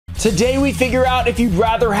Today we figure out if you'd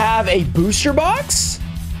rather have a booster box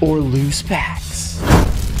or loose packs.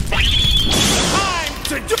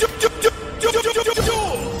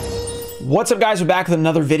 What's up, guys? We're back with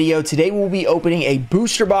another video. Today we'll be opening a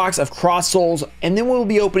booster box of Cross Souls, and then we'll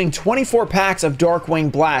be opening 24 packs of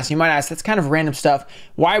Darkwing Blast. You might ask, that's kind of random stuff.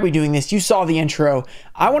 Why are we doing this? You saw the intro.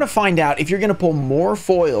 I want to find out if you're going to pull more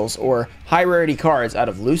foils or high rarity cards out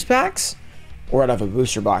of loose packs or out of a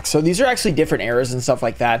booster box. So these are actually different eras and stuff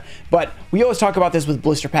like that, but we always talk about this with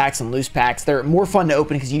blister packs and loose packs. They're more fun to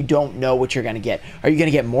open because you don't know what you're going to get. Are you going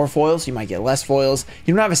to get more foils? You might get less foils.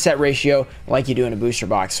 You don't have a set ratio like you do in a booster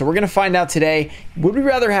box. So we're going to find out today, would we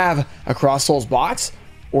rather have a Cross Souls box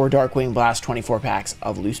or Darkwing Blast 24 packs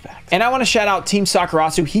of loose packs? And I want to shout out Team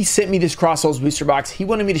Sakurasu. He sent me this Cross Souls booster box. He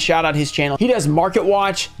wanted me to shout out his channel. He does market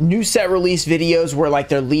watch, new set release videos where like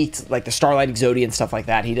they're leaked, like the Starlight Exodia and stuff like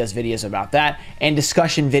that. He does videos about that and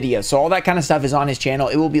discussion videos. So all that kind of stuff is on his channel.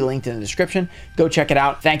 It will be linked in the description. Go check it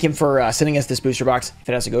out. Thank him for sending us this booster box. If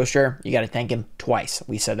it has a ghost rare, you got to thank him twice.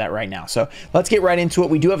 We said that right now. So let's get right into it.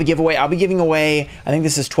 We do have a giveaway. I'll be giving away, I think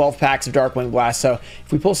this is 12 packs of Darkwing Blast. So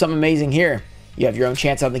if we pull something amazing here, you have your own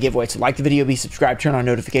chance on the giveaway. So like the video, be subscribed, turn on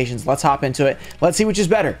notifications. Let's hop into it. Let's see which is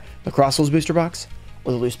better, the Cross Souls booster box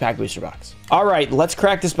or the loose pack booster box. All right, let's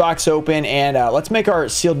crack this box open and let's make our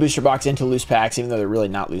sealed booster box into loose packs, even though they're really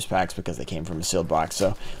not loose packs because they came from a sealed box.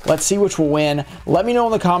 So let's see which will win. Let me know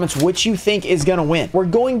in the comments which you think is gonna win. We're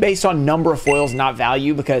going based on number of foils, not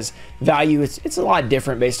value, because value, it's a lot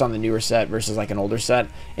different based on the newer set versus like an older set.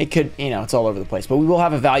 It could, you know, it's all over the place, but we will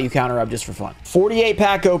have a value counter up just for fun. 48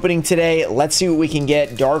 pack opening today. Let's see what we can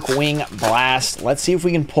get. Darkwing Blast. Let's see if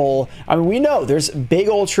we can pull. I mean, we know there's big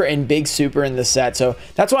ultra and big super in this set, so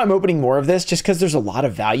that's why I'm opening more of this, just because there's a lot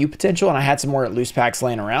of value potential, and I had some more loose packs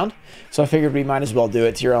laying around, so I figured we might as well do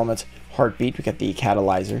it. To your elements, Heartbeat. We got the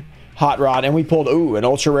Catalyzer, Hot Rod, and we pulled, ooh, an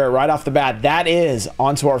ultra rare right off the bat. That is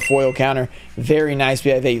onto our foil counter. Very nice.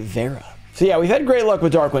 We have a Vera. So yeah, we've had great luck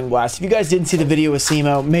with Darkwing Blast. If you guys didn't see the video with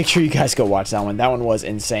Simo, make sure you guys go watch that one. That one was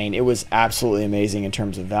insane. It was absolutely amazing in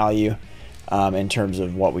terms of value, in terms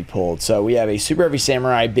of what we pulled. So we have a Super Heavy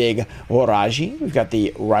Samurai Big Horaji. We've got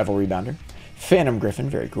the Rival Rebounder, Phantom Griffin,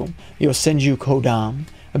 very cool. The Osenju Kodam,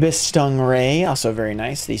 Abyss Stingray, also very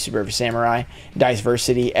nice. The Super Heavy Samurai,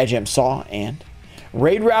 Diversity, Edge Imp Saw, and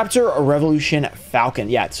Raid Raptor or Revolution Falcon.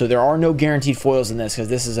 Yeah, so there are no guaranteed foils in this because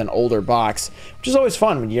this is an older box, which is always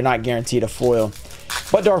fun when you're not guaranteed a foil.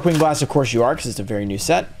 But Darkwing Blast, of course, you are, because it's a very new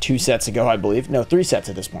set. 2 sets ago, I believe. No, 3 sets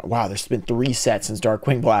at this point. Wow, there's been 3 sets since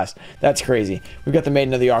Darkwing Blast. That's crazy. We've got the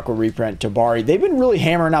Maiden of the Aqua reprint, Tabari. They've been really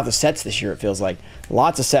hammering out the sets this year, it feels like.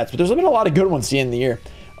 Lots of sets, but there's been a lot of good ones at the end of the year.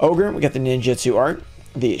 Ogre, we got the Ninjutsu art,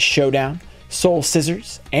 the Showdown, Soul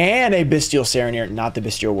Scissors, and a Bestial Serenir. Not the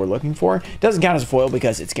Bestial we're looking for. Doesn't count as a foil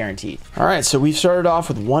because it's guaranteed. All right, so we've started off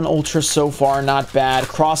with 1 Ultra so far. Not bad.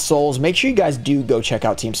 Cross Souls. Make sure you guys do go check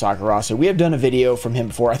out Team Sakurasu. We have done a video from him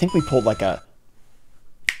before. I think we pulled like a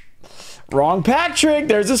wrong pack trick.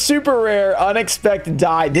 There's a super rare unexpected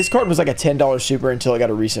die. This card was like a $10 super until it got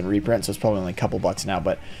a recent reprint, so it's probably only a couple bucks now,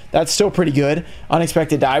 but that's still pretty good.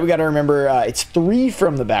 Unexpected die. We got to remember it's 3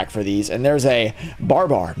 from the back for these, and there's a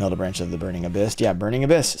Barbar, Melta Branch of the Burning Abyss. Yeah, Burning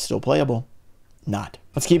Abyss, still playable. Not.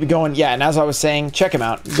 Let's keep it going. Yeah, and as I was saying, check him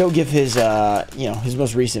out. Go give his, you know, his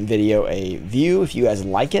most recent video a view. If you guys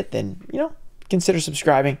like it, then, you know, consider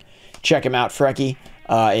subscribing. Check him out, Frecky.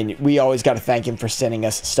 And we always got to thank him for sending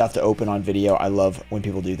us stuff to open on video. I love when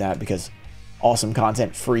people do that because awesome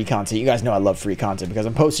content, free content. You guys know I love free content because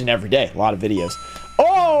I'm posting every day, a lot of videos.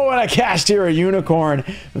 Oh, and I cashed here a unicorn.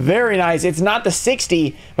 Very nice. It's not the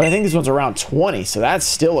 60, but I think this one's around 20, so that's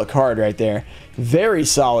still a card right there. Very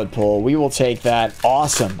solid pull. We will take that.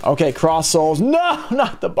 Awesome. Okay, Cross Souls. No,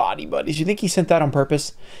 not the Body Buddies. You think he sent that on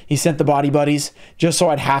purpose? He sent the Body Buddies just so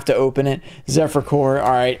I'd have to open it. Zephyr Core.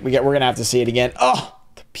 All right, we're gonna have to see it again. Oh,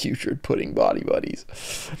 the Putrid Pudding Body Buddies.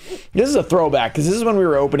 This is a throwback because this is when we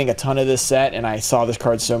were opening a ton of this set, and I saw this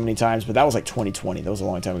card so many times, but that was like 2020. That was a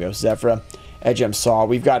long time ago. Zephyr, Edge Imp Saw.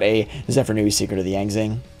 We've got a Zephyr Nui Secret of the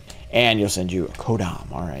Yangzing, and Yosenju Kodam.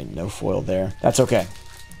 All right, no foil there. That's okay.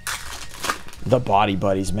 The Body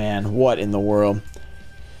Buddies, man. What in the world?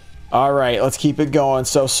 All right, let's keep it going.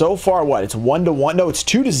 So far, what? It's 1 to 1. No, it's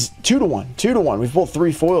 2 to 1. 2 to 1. We've pulled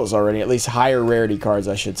 3 foils already, at least higher rarity cards,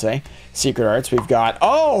 I should say. Secret Arts. We've got,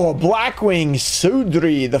 oh, Blackwing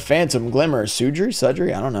Sudri, the Phantom Glimmer.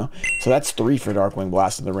 Sudri? I don't know. So that's 3 for Darkwing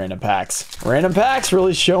Blast in the random packs. Random packs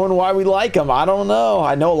really showing why we like them. I don't know.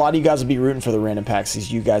 I know a lot of you guys will be rooting for the random packs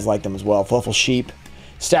because you guys like them as well. Fluffle Sheep,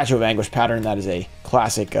 Statue of Anguish pattern. That is a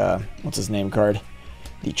classic, what's his name card?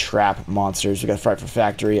 The Trap Monsters. We got Fright for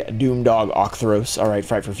Factory, Doom Dog Octhros. All right,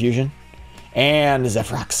 Fright for Fusion. And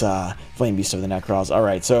Zefraxa, Flame Beast of the Necros. All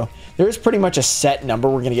right, so there's pretty much a set number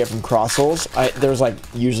we're going to get from Cross Souls. There's like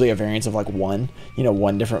usually a variance of like one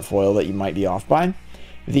different foil that you might be off by.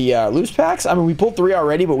 The loose packs, I mean, we pulled 3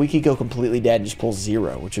 already, but we could go completely dead and just pull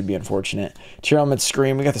 0, which would be unfortunate. Tier Element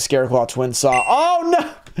Scream, we got the Scareclaw Twin Saw. Oh,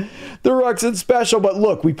 no! The Ruxin Special, but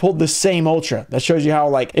look, we pulled the same Ultra. That shows you how,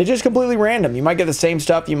 like, it's just completely random. You might get the same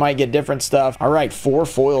stuff, you might get different stuff. All right, 4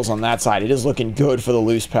 foils on that side. It is looking good for the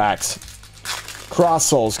loose packs. Cross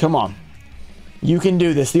Souls, come on. You can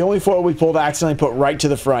do this. The only foil we pulled accidentally put right to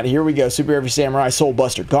the front. Here we go. Super Heavy Samurai, Soul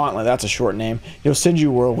Buster, Gauntlet. That's a short name. Yosenju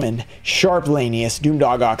Whirlwind, Sharp Lanius,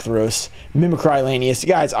 Doomdog Octhros, Mimicry Lanius.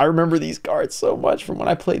 Guys, I remember these cards so much from when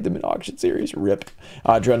I played them in Auction Series. RIP.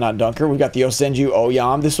 Dreadnought Dunker. We got the Yosenju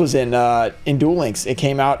Oyam. This was in Duel Links. It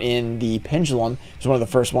came out in the Pendulum. It was one of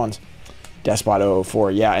the first ones. Despot 004.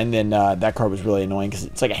 Yeah, and then that card was really annoying because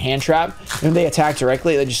it's like a hand trap. When they attack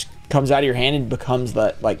directly, they just comes out of your hand and becomes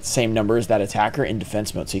the same number as that attacker in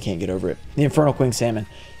defense mode, so you can't get over it. The Infernal Queen Salmon.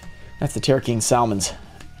 That's the Terror King Salmon's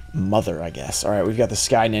mother, I guess. All right, we've got the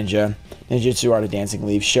Sky Ninja, Ninjutsu Art of Dancing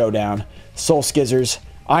Leaves, Showdown, Soul Skizzers,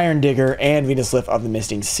 Iron Digger, and Venus Lift of the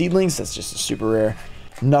Misting Seedlings. That's just a super rare.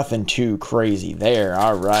 Nothing too crazy there.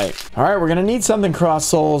 All right, we're gonna need something Cross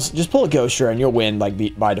Souls. Just pull a Ghost Rare and you'll win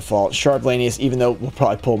like by default. Sharp Lanius, even though we'll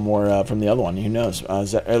probably pull more from the other one. Who knows?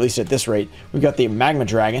 At least at this rate. We've got the Magma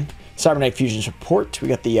Dragon, Cybernetic Fusion Support. We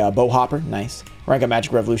got the Bow Hopper, nice. Rank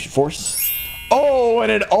Magic Revolution Force. Oh,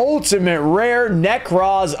 and an ultimate rare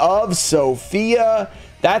Necros of Sophia.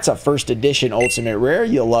 That's a first edition ultimate rare.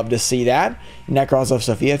 You'll love to see that. Necros of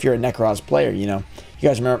Sophia, if you're a Necros player, you know. You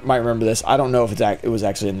guys might remember this. I don't know if it was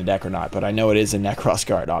actually in the deck or not, but I know it is a Necros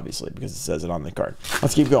card, obviously, because it says it on the card.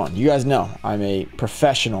 Let's keep going. You guys know I'm a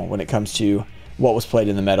professional when it comes to what was played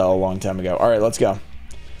in the meta a long time ago. All right, let's go.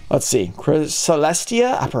 Let's see.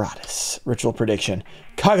 Celestia Apparatus. Ritual Prediction.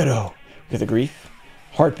 Kagero. We got the Grief.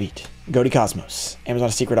 Heartbeat. Godi Cosmos. Amazon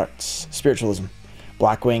Secret Arts. Spiritualism.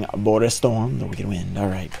 Blackwing. Boris Storm. The Wicked Wind. All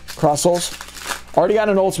right. Cross Souls. Already got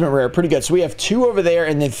an ultimate rare. Pretty good. So we have 2 over there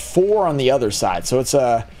and then 4 on the other side. So it's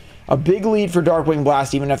a big lead for Darkwing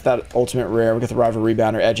Blast, even if that ultimate rare. We got the Rival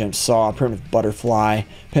Rebounder, Edge Imp Saw, Primitive Butterfly,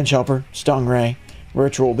 Pinch Helper, Stingray,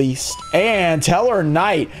 Ritual Beast, and Teller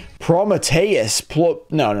Knight, Prometheus.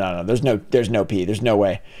 No. There's no P. There's no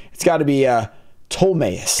way. It's got to be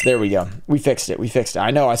Ptolemaeus. There we go. We fixed it.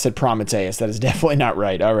 I know I said Prometheus. That is definitely not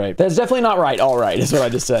right. All right. That's definitely not right. All right is what I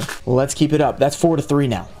just said. Well, let's keep it up. That's 4-3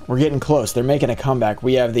 now. We're getting close. They're making a comeback.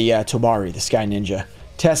 We have the Tobari, the Sky Ninja,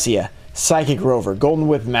 Tessia, Psychic Rover, Golden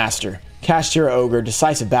Whip Master, Kashtira Ogre,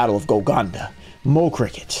 Decisive Battle of Golgonda, Mole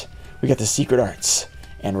Cricket. We got the Secret Arts.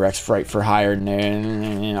 And Rex Fright for Hire.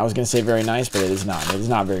 I was going to say very nice, but it is not. It is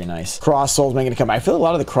not very nice. Cross Souls making a comeback. I feel a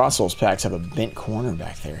lot of the Cross Souls packs have a bent corner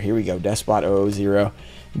back there. Here we go. Despot 000.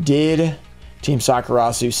 Did Team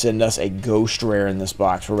Sakurasu send us a Ghost Rare in this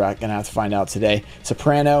box? We're going to have to find out today.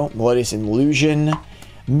 Soprano, Melodious Illusion,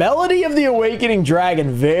 Melody of the Awakening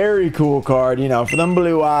Dragon. Very cool card. You know, for them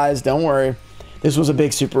blue eyes, don't worry. This was a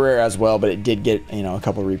big super rare as well, but it did get, you know, a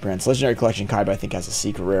couple reprints. Legendary Collection Kaiba, I think, has a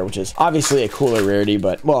secret rare, which is obviously a cooler rarity,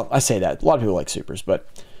 but, well, I say that. A lot of people like supers, but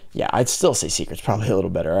yeah, I'd still say secret's probably a little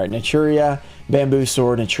better. All right, Naturia, Bamboo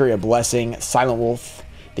Sword, Naturia Blessing, Silent Wolf,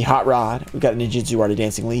 the Hot Rod. We've got Ninjutsu Art of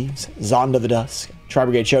Dancing Leaves, Zonda the Dusk,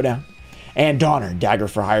 Tri-Brigade Showdown, and Donner, Dagger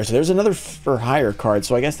for Hire. So there's another for hire card,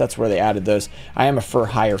 so I guess that's where they added those. I am a for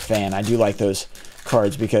hire fan. I do like those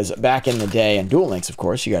cards because back in the day, and Duel Links, of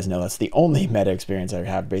course, you guys know that's the only meta experience I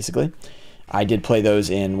have, basically. I did play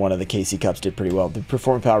those in one of the KC Cups, did pretty well. The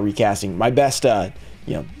Performance Power Recasting, my best,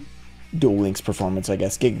 you know, Duel Links performance, I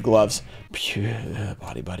guess. Giga Gloves,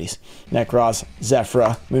 Body Buddies, Necros,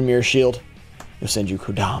 Zephyra, Moonmirror Shield, Yosenju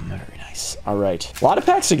Kodam, very nice. All right, a lot of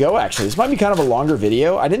packs to go, actually. This might be kind of a longer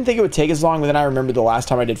video. I didn't think it would take as long, but then I remembered the last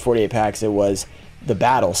time I did 48 packs, it was the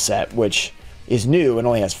Battle set, which is new and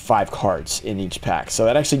only has 5 cards in each pack. So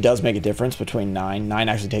that actually does make a difference between 9. 9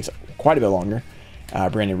 actually takes quite a bit longer.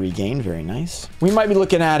 Branded Regain, very nice. We might be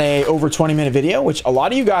looking at a over 20-minute video, which a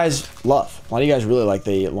lot of you guys love. A lot of you guys really like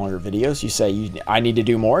the longer videos. You say, I need to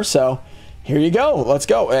do more, so here you go. Let's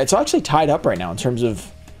go. It's actually tied up right now in terms of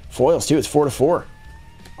foils, too. It's 4-4.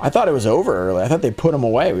 I thought it was over early. I thought they put them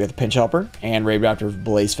away. We got the Pinch Helper and Raid Raptor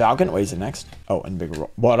Blaze Falcon. What is it next? Oh, and Big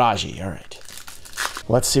Waraji. All right.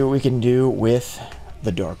 Let's see what we can do with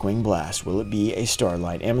the Darkwing Blast. Will it be a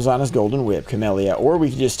Starlight, Amazoness Golden Whip, Camellia, or we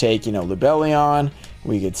could just take, you know, Libellion.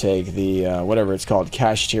 We could take the, whatever it's called,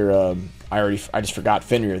 Kashtira. I just forgot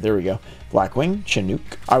Fenrir. There we go. Blackwing, Chinook.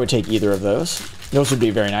 I would take either of those. Those would be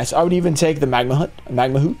very nice. I would even take the Magma Hut,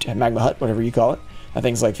 whatever you call it. That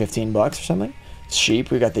thing's like $15 or something.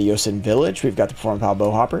 Sheep, we've got the Yosin Village, we've got the Performance Pal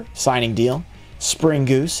Bowhopper, Signing Deal, Spring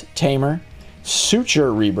Goose, Tamer,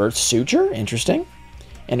 Suture Rebirth, Suture, interesting,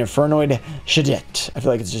 and Infernoid Shadet. I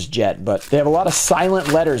feel like it's just Jet, but they have a lot of silent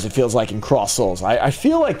letters, it feels like, in Cross Souls. I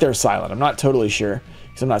feel like they're silent. I'm not totally sure,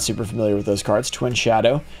 because I'm not super familiar with those cards. Twin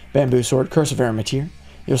Shadow, Bamboo Sword, Curse of Erematir,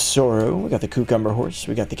 Yosoro, we got the Cucumber Horse,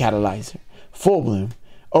 we got the Catalyzer, Full Bloom,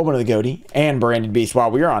 Open of the Goatee, and Branded Beast. Wow,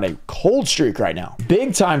 we are on a cold streak right now.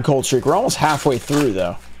 Big time cold streak. We're almost halfway through,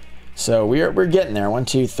 though. So we're getting there. 1,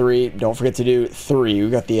 2, 3. Don't forget to do 3. We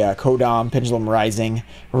got the Kodam, Pendulum Rising,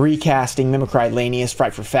 Recasting, Mimicry, Lanius,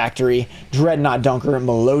 Fright for Factory, Dreadnought Dunker,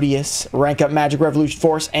 Melodious, Rank Up Magic Revolution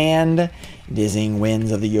Force, and Dizzying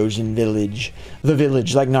Winds of the Yosin Village. The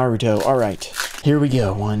Village, like Naruto. All right, here we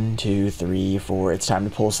go. 1, 2, 3, 4. It's time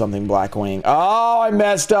to pull something Blackwing. Oh, I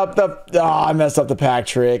messed up the pack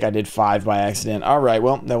trick. I did 5 by accident. All right,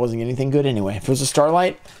 well, that wasn't anything good anyway. If it was a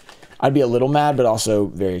Starlight, I'd be a little mad, but also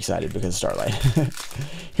very excited because of Starlight.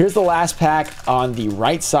 Here's the last pack on the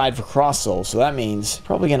right side for Cross Souls. So that means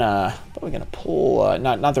probably gonna pull.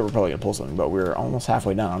 Not that we're probably gonna pull something, but we're almost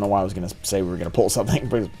halfway done. I don't know why I was gonna say we were gonna pull something,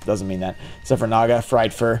 but it doesn't mean that. Except for Naga,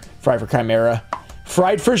 Fright for Chimera,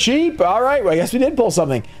 Fright for Sheep. All right, well, I guess we did pull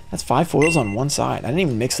something. That's 5 foils on one side. I didn't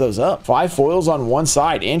even mix those up. 5 foils on one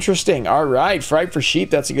side. Interesting. All right, Fright for Sheep.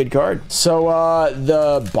 That's a good card. So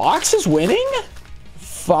the box is winning.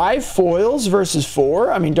 5 foils versus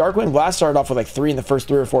 4. I mean, Darkwing Blast started off with like 3 in the first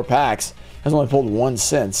 3 or 4 packs. Has only pulled 1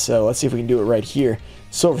 since. So let's see if we can do it right here.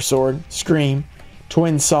 Silver Sword, Scream,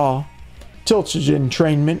 Twin Saw, Tiltogen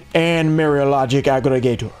Trainment, and Mariologic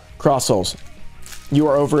Aggregator. Cross Souls, you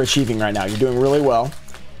are overachieving right now. You're doing really well.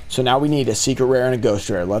 So now we need a secret rare and a ghost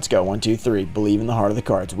rare. Let's go. 1, 2, 3. Believe in the heart of the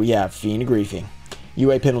cards. We have Fiend of Griefing,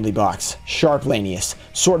 UA Penalty Box, Sharp Lanius,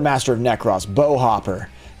 Swordmaster of Necros, Bowhopper,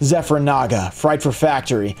 Zephyr Naga, Fright for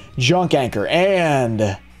Factory, Junk Anchor,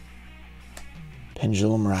 and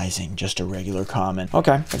Pendulum Rising. Just a regular common.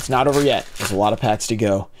 Okay, it's not over yet. There's a lot of packs to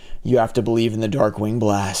go. You have to believe in the Darkwing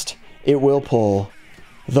Blast. It will pull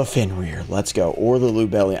the Fenrir. Let's go. Or the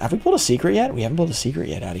Lubellion. Have we pulled a secret yet? We haven't pulled a secret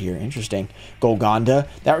yet out of here. Interesting. Golgonda.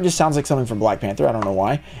 That just sounds like something from Black Panther. I don't know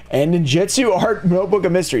why. And Ninjutsu Art Notebook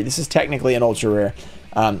of Mystery. This is technically an ultra rare.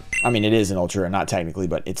 I mean, it is an ultra rare, not technically,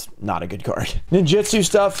 but it's not a good card. Ninjutsu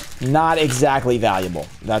stuff, not exactly valuable.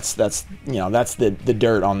 That's you know, that's the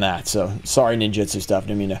dirt on that. So sorry, Ninjutsu stuff.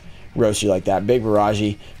 Didn't mean to roast you like that. Big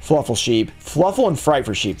Barrage, Fluffle Sheep, Fluffle and Fright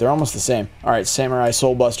for Sheep. They're almost the same. All right, Samurai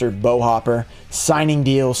Soulbuster, Bowhopper, Signing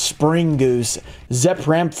Deal, Spring Goose, Zep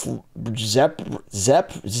Ramplica.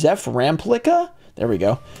 There we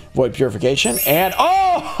go. Void Purification. And,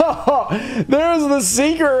 oh, there's the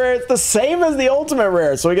secret rare. It's the same as the ultimate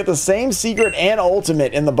rare. So we get the same secret and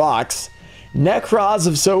ultimate in the box. Necros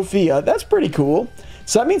of Sophia. That's pretty cool.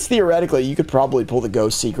 So that means theoretically you could probably pull the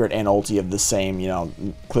Ghost Secret and ulti of the same, you know,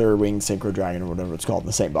 Clear Winged Synchro Dragon or whatever it's called in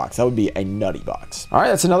the same box. That would be a nutty box. All right,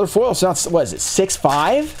 that's another foil. So that's, what is it,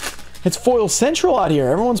 6-5? It's foil central out here.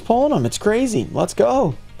 Everyone's pulling them. It's crazy. Let's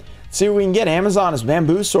go. See what we can get. Amazon is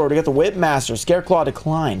Bamboo Sword. We got the Whip Master, Scareclaw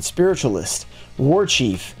Decline, Spiritualist, War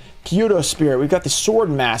Chief, Kyoto Spirit. We've got the Sword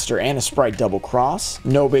Master and a Sprite Double Cross.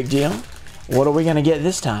 No big deal. What are we going to get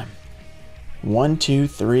this time? 1, 2,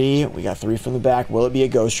 3. We got 3 from the back. Will it be a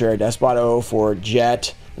Ghost Rare? Despot 004,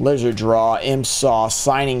 Jet, Lizard Draw, Imp Saw,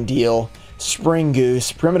 Signing Deal, Spring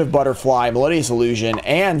Goose, Primitive Butterfly, Melodious Illusion,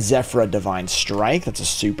 and Zephyra Divine Strike. That's a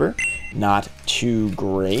super. Not too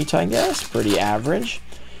great, I guess. Pretty average.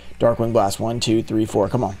 Darkwing Blast, 1, 2, 3, 4.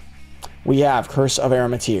 Come on. We have Curse of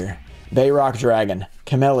Erematir, Bayrock Dragon,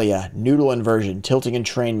 Camellia, Noodle Inversion, Tilting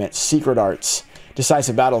Entrainment, Secret Arts,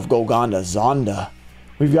 Decisive Battle of Golgonda, Zonda.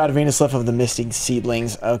 We've got Venus Left of the Misting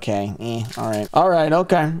Seedlings. Okay. Alright. Alright,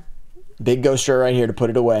 okay. Big Ghost Rare right here to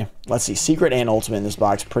put it away. Let's see. Secret and Ultimate in this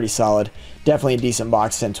box. Pretty solid. Definitely a decent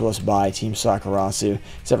box sent to us by Team Sakurasu.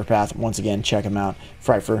 Zephyr once again, check them out.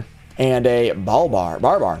 Frightfur. And a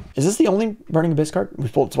Barbar. Is this the only Burning Abyss card?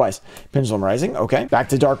 We've pulled it twice. Pendulum Rising. Okay. Back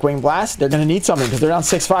to Darkwing Blast. They're going to need something because they're down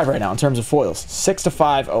 6-5 right now in terms of foils.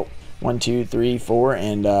 6-5. Oh, 1, 2, 3, 4.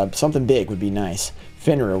 And something big would be nice.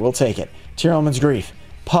 Fenrir. We'll take it. Tyrellman's Grief.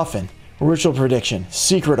 Puffin. Ritual Prediction.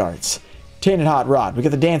 Secret Arts. Tainted Hot Rod. We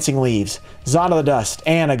got the Dancing Leaves. Zonda the Dust.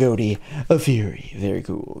 And a Goatee of Fury. Very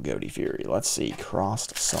cool. Goatee Fury. Let's see.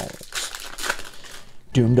 Crossed Souls.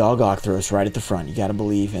 Doomdog Octhros right at the front. You gotta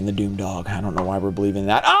believe in the Doomdog. I don't know why we're believing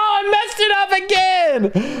that. Oh, I messed it up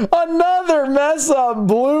again! Another mess up.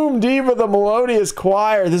 Bloom Diva, the Melodious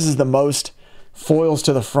Choir. This is the most foils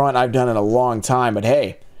to the front I've done in a long time. But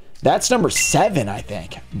hey, that's number 7, I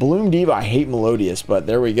think. Bloom Diva, I hate Melodious, but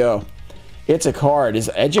there we go. It's a card. Is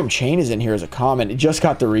Edgem Chain is in here as a common. It just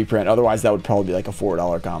got the reprint. Otherwise, that would probably be like a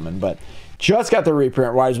 $4 common. But just got the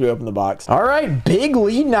reprint right as we open the box. All right, big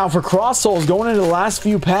lead now for Cross Souls going into the last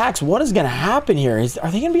few packs. What is going to happen here?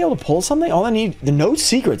 Are they going to be able to pull something? All they need, the no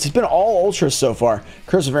secrets. It's been all ultras so far.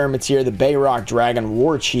 Curse of Eremiteer, the Bayrock Dragon,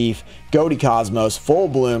 War Chief, Goaty Cosmos, Full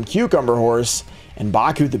Bloom, Cucumber Horse, and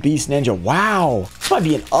Baku the Beast Ninja. Wow, this might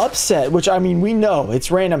be an upset, which I mean, we know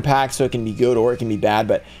it's random packs, so it can be good or it can be bad,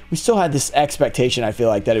 but we still had this expectation, I feel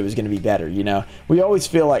like, that it was going to be better, you know? We always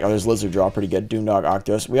feel like, oh, there's Lizard Draw, pretty good, Doomdog,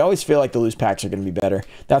 Octos. We always feel like the loose packs are going to be better.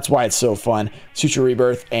 That's why it's so fun. Suture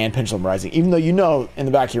Rebirth and Pendulum Rising, even though you know in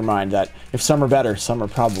the back of your mind that if some are better, some are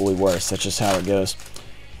probably worse. That's just how it goes.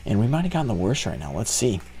 And we might have gotten the worst right now. Let's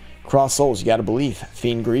see. Cross Souls, you got to believe.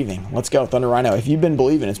 Fiend Grieving. Let's go. Thunder Rhino. If you've been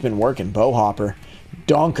believing, it's been working. Bowhopper.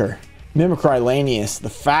 Dunker. Mimicry Lanius. The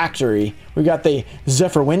Factory. We got the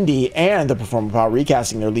Zephyr Windy and the Performance Power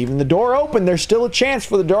Recasting. They're leaving the door open. There's still a chance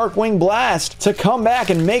for the Darkwing Blast to come back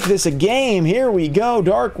and make this a game. Here we go.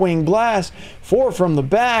 Darkwing Blast. 4 from the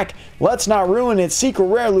back. Let's not ruin it. Secret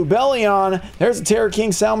Rare Lubellion. There's the Terror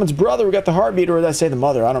King Salmon's brother. We got the Heartbeat, or did I say the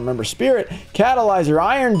mother? I don't remember. Spirit. Catalyzer.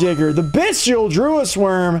 Iron Digger. The Bestial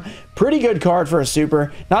Druisworm. Pretty good card for a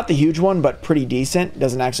super. Not the huge one, but pretty decent.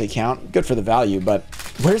 Doesn't actually count. Good for the value, but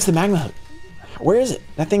where's the Magma Hook? Where is it?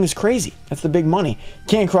 That thing is crazy. That's the big money.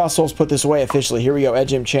 Can Cross Souls put this away officially? Here we go.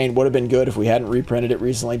 Edgem Chain would have been good if we hadn't reprinted it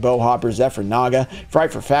recently. Bowhopper, Zephyr Naga,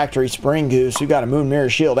 Fright for Factory, Spring Goose. We got a Moon Mirror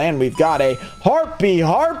Shield, and we've got a Harpy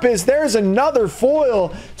Harpist. There's another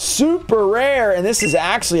foil. Super rare, and this is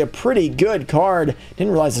actually a pretty good card.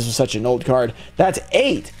 Didn't realize this was such an old card. That's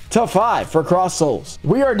 8 to 5 for Cross Souls.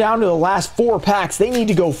 We are down to the last 4 packs. They need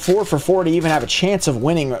to go 4 for 4 to even have a chance of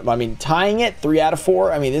winning. I mean, tying it 3 out of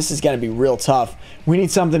 4. I mean, this is going to be real tough. We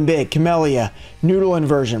need something big. Camellia, Noodle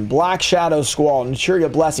Inversion, Black Shadow Squall,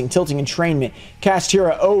 Naturia Blessing, Tilting Entrainment,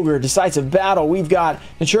 Castira Ogre, Decisive Battle. We've got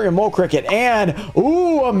Naturia Mole Cricket, and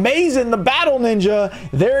ooh, amazing, the Battle Ninja.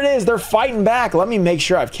 There it is. They're fighting back. Let me make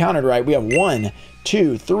sure I've counted right. We have 1,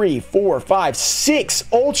 2, 3, 4, 5, 6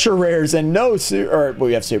 ultra rares and no well,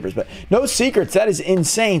 we have supers, but no secrets. That is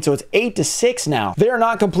insane. So it's 8 to 6 now. They are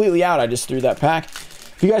not completely out. I just threw that pack.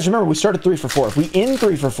 If you guys remember, we started 3 for 4. If we end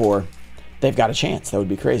 3 for 4, they've got a chance. That would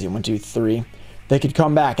be crazy. 1, 2, 3. They could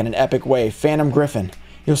come back in an epic way. Phantom Griffin,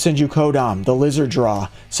 Yosenju Kodam, the Lizard Draw,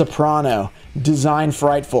 Soprano, Design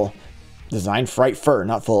Frightful. Design Fright Fur,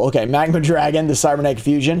 not full. Okay, Magma Dragon, the Cybernetic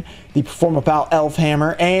Fusion, the Performapal Elf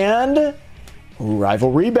Hammer, and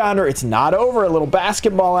Rival Rebounder. It's not over. A little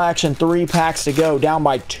basketball action. 3 packs to go. Down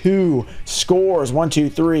by 2 scores. 1, 2,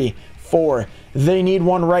 3, 4. They need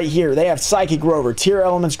one right here. They have Psychic Rover, Tier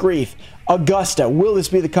Elements Grief, Augusta. Will this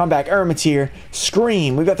be the comeback? Eremiteer,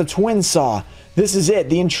 Scream. We've got the Twin Saw. This is it.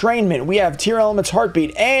 The Entrainment. We have Tier Elements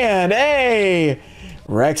Heartbeat and a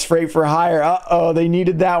Rex Freight for Hire. Uh-oh, they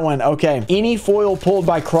needed that one. Okay. Any foil pulled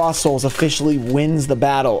by Cross Souls officially wins the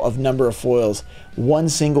battle of number of foils. One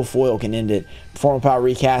single foil can end it. Performance Power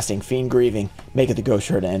Recasting, Fiend Grieving, make it the Ghost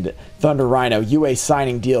Herd to end it. Thunder Rhino, UA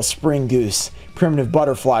Signing Deal, Spring Goose, Primitive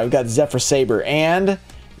Butterfly. We've got Zephyr Saber, and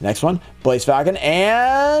next one, Blaze Falcon,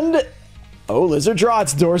 and oh, Lizard Draw.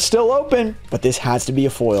 Its door's still open, but this has to be a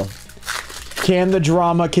foil. Can the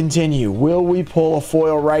drama continue? Will we pull a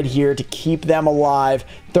foil right here to keep them alive?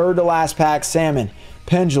 Third to last pack, Salmon,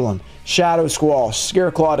 Pendulum, Shadow Squall,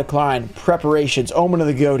 Scareclaw Decline, Preparations, Omen of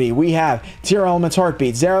the Goatee. We have Tier Elements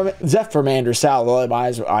Heartbeat, Zephyrmander Salve.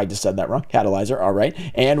 I just said that wrong. Catalyzer, all right.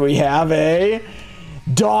 And we have a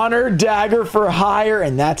Donner Dagger for Hire,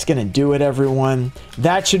 and that's going to do it, everyone.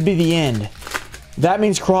 That should be the end. That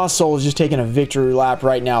means Cross Soul is just taking a victory lap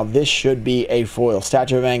right now. This should be a foil.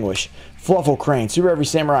 Statue of Anguish, Fluffle Crane, Super Every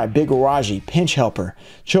Samurai, Big Uraji, Pinch Helper,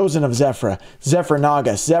 Chosen of Zephyr, Zephyr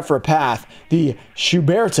Naga, Zephyr Path, the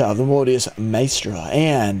Schuberta of the Melodious Maestra,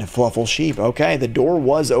 and Fluffle Sheep. Okay, the door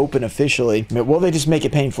was open officially. Will they just make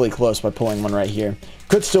it painfully close by pulling one right here?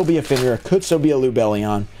 Could still be a Fenrir, could still be a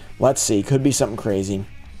Lubellion. Let's see, could be something crazy.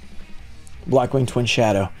 Blackwing Twin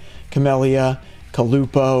Shadow, Camellia,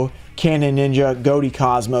 Kalupo, Cannon Ninja, Goaty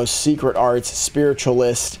Cosmos, Secret Arts,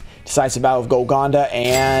 Spiritualist, Decisive Battle of Golgonda,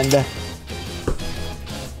 and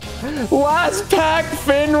last pack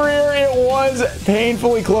Fenrir. It was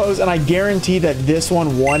painfully close, and I guarantee that this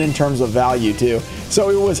one won in terms of value too. So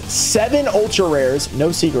it was 7 ultra rares,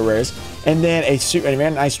 no secret rares, and then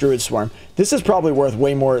a nice Druid Swarm. This is probably worth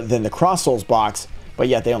way more than the Cross Souls box, but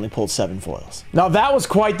yet they only pulled 7 foils. Now that was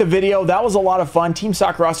quite the video. That was a lot of fun. Team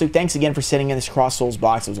Sakurasu, thanks again for sending in this Cross Souls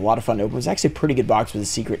box. It was a lot of fun to open. It was actually a pretty good box with a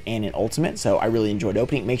secret and an ultimate, so I really enjoyed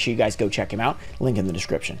opening. Make sure you guys go check him out. Link in the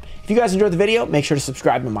description. If you guys enjoyed the video, make sure to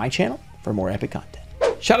subscribe to my channel for more epic content.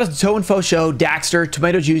 Shout out to Toe and Fo Show, Daxter,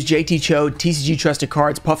 Tomato Juice, JT Chode, TCG Trusted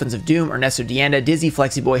Cards, Puffins of Doom, Ernesto Deanda, Dizzy,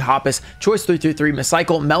 Flexiboy, Hoppus, Choice333,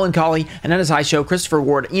 Micycle, Melancholy, Aneta's High Show, Christopher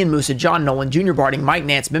Ward, Ian Musa, John Nolan, Junior Barding, Mike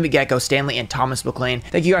Nance, Mimic Gecko, Stanley, and Thomas McLean.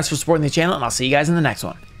 Thank you guys for supporting the channel, and I'll see you guys in the next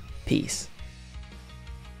one. Peace.